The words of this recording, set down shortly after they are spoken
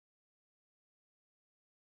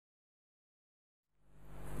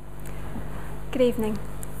Good evening.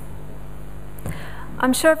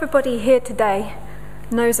 I'm sure everybody here today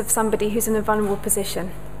knows of somebody who's in a vulnerable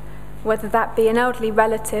position, whether that be an elderly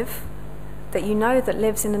relative that you know that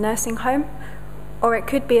lives in a nursing home, or it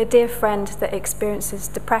could be a dear friend that experiences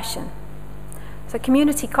depression. So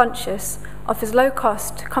Community Conscious offers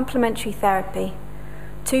low-cost complementary therapy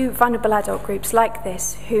to vulnerable adult groups like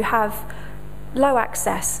this who have low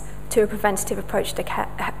access to a preventative approach to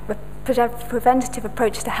healthcare,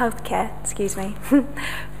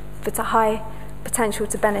 but a high potential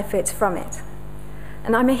to benefit from it.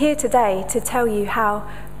 And I'm here today to tell you how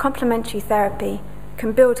complementary therapy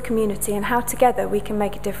can build community and how together we can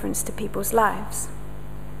make a difference to people's lives.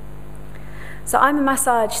 So I'm a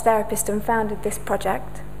massage therapist and founded this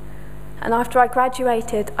project. And after I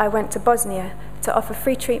graduated, I went to Bosnia to offer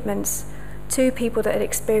free treatments to people that had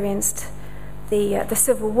experienced the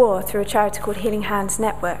civil war through a charity called Healing Hands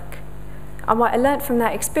Network. And what I learned from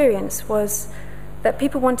that experience was that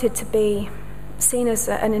people wanted to be seen as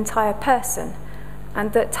an entire person,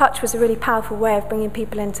 and that touch was a really powerful way of bringing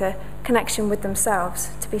people into connection with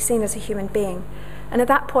themselves, to be seen as a human being. And at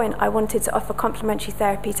that point, I wanted to offer complementary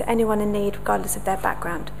therapy to anyone in need, regardless of their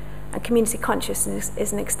background. And Community Consciousness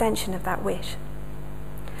is an extension of that wish.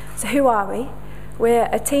 So who are we? We're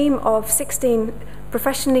a team of 16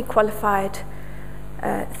 professionally qualified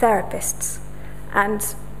therapists,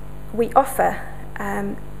 and we offer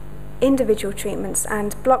individual treatments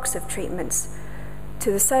and blocks of treatments to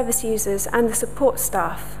the service users and the support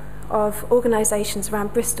staff of organisations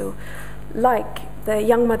around Bristol, like the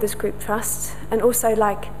Young Mothers Group Trust, and also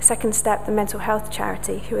like Second Step, the mental health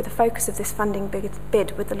charity, who are the focus of this funding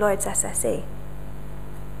bid with the Lloyds SSE.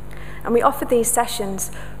 And we offer these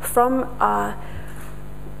sessions from our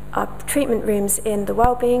treatment rooms in the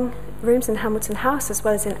wellbeing rooms in Hamilton House, as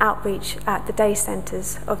well as in outreach at the day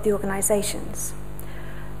centres of the organisations.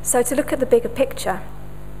 So to look at the bigger picture,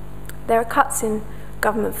 there are cuts in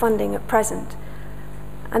government funding at present,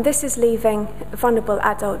 and this is leaving vulnerable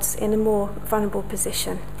adults in a more vulnerable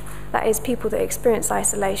position. That is, people that experience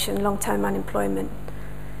isolation, long-term unemployment.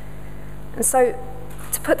 And so,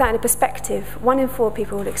 to put that in perspective, 1 in 4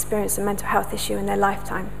 people will experience a mental health issue in their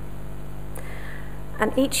lifetime.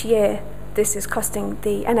 And each year, this is costing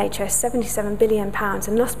the NHS £77 billion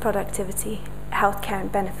in lost productivity, healthcare and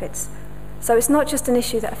benefits. So it's not just an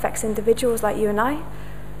issue that affects individuals like you and I,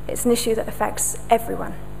 it's an issue that affects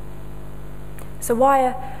everyone. So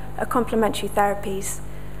why are complementary therapies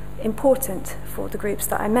important for the groups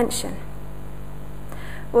that I mention?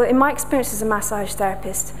 Well, in my experience as a massage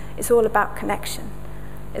therapist, it's all about connection.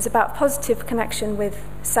 It's about positive connection with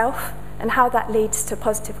self and how that leads to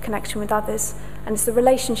positive connection with others, and it's the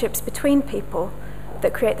relationships between people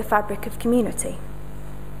that create the fabric of community.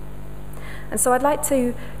 And so I'd like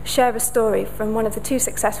to share a story from one of the 2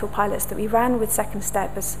 successful pilots that we ran with Second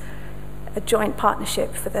Step as a joint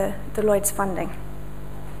partnership for the Lloyds funding.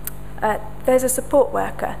 There's a support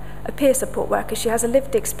worker, a peer support worker. She has a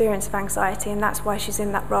lived experience of anxiety, and that's why she's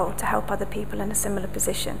in that role, to help other people in a similar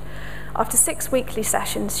position. After 6 weekly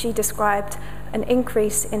sessions, she described an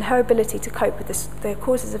increase in her ability to cope with the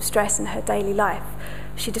causes of stress in her daily life.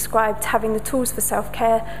 She described having the tools for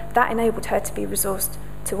self-care that enabled her to be resourced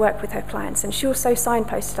to work with her clients, and she also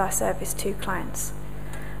signposted our service to clients.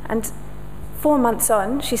 And 4 months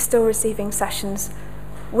on, she's still receiving sessions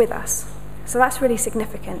with us. So that's really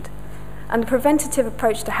significant. And the preventative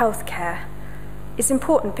approach to healthcare is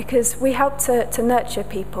important because we help to nurture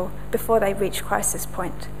people before they reach crisis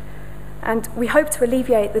point. And we hope to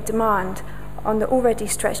alleviate the demand on the already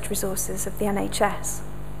stretched resources of the NHS.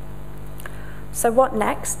 So what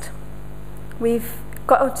next? We've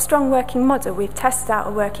got a strong working model. We've tested out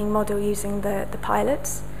a working model using the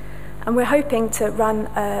pilots, and we're hoping to run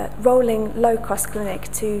a rolling low-cost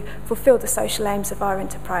clinic to fulfil the social aims of our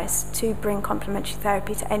enterprise, to bring complementary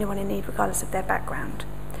therapy to anyone in need, regardless of their background.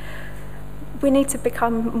 We need to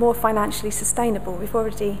become more financially sustainable. We've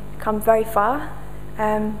already come very far,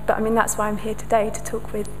 but I mean, that's why I'm here today, to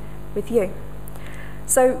talk with you.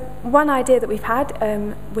 So one idea that we've had,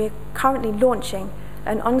 we're currently launching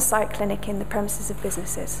an on-site clinic in the premises of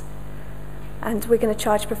businesses. And we're going to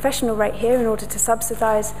charge a professional rate here in order to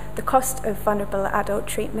subsidise the cost of vulnerable adult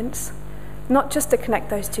treatments, not just to connect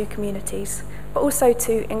those 2 communities, but also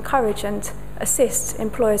to encourage and assist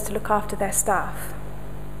employers to look after their staff.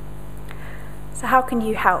 So how can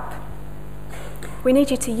you help? We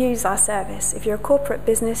need you to use our service. If you're a corporate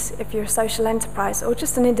business, if you're a social enterprise, or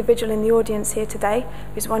just an individual in the audience here today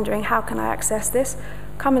who's wondering, how can I access this?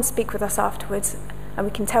 Come and speak with us afterwards, and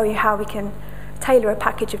we can tell you how we can tailor a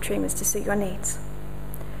package of treatments to suit your needs.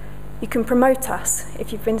 You can promote us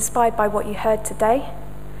if you've been inspired by what you heard today.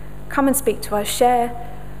 come and speak to us, share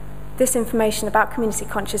this information about Community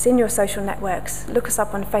Conscious in your social networks. Look us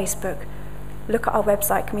up on Facebook, look at our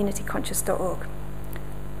website, communityconscious.org.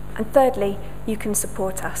 And thirdly, you can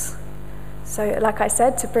support us. So, like I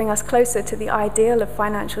said, to bring us closer to the ideal of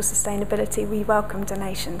financial sustainability, we welcome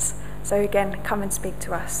donations. So again, come and speak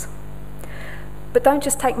to us. But don't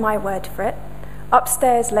just take my word for it.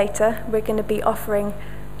 Upstairs later, we're going to be offering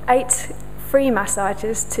 8 free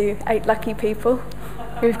massages to 8 lucky people.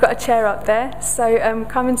 We've got a chair up there. So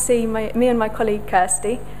come and see me and my colleague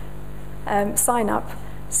Kirsty. Sign up,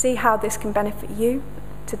 see how this can benefit you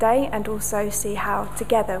today, and also see how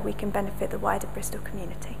together we can benefit the wider Bristol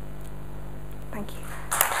community. Thank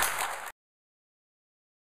you.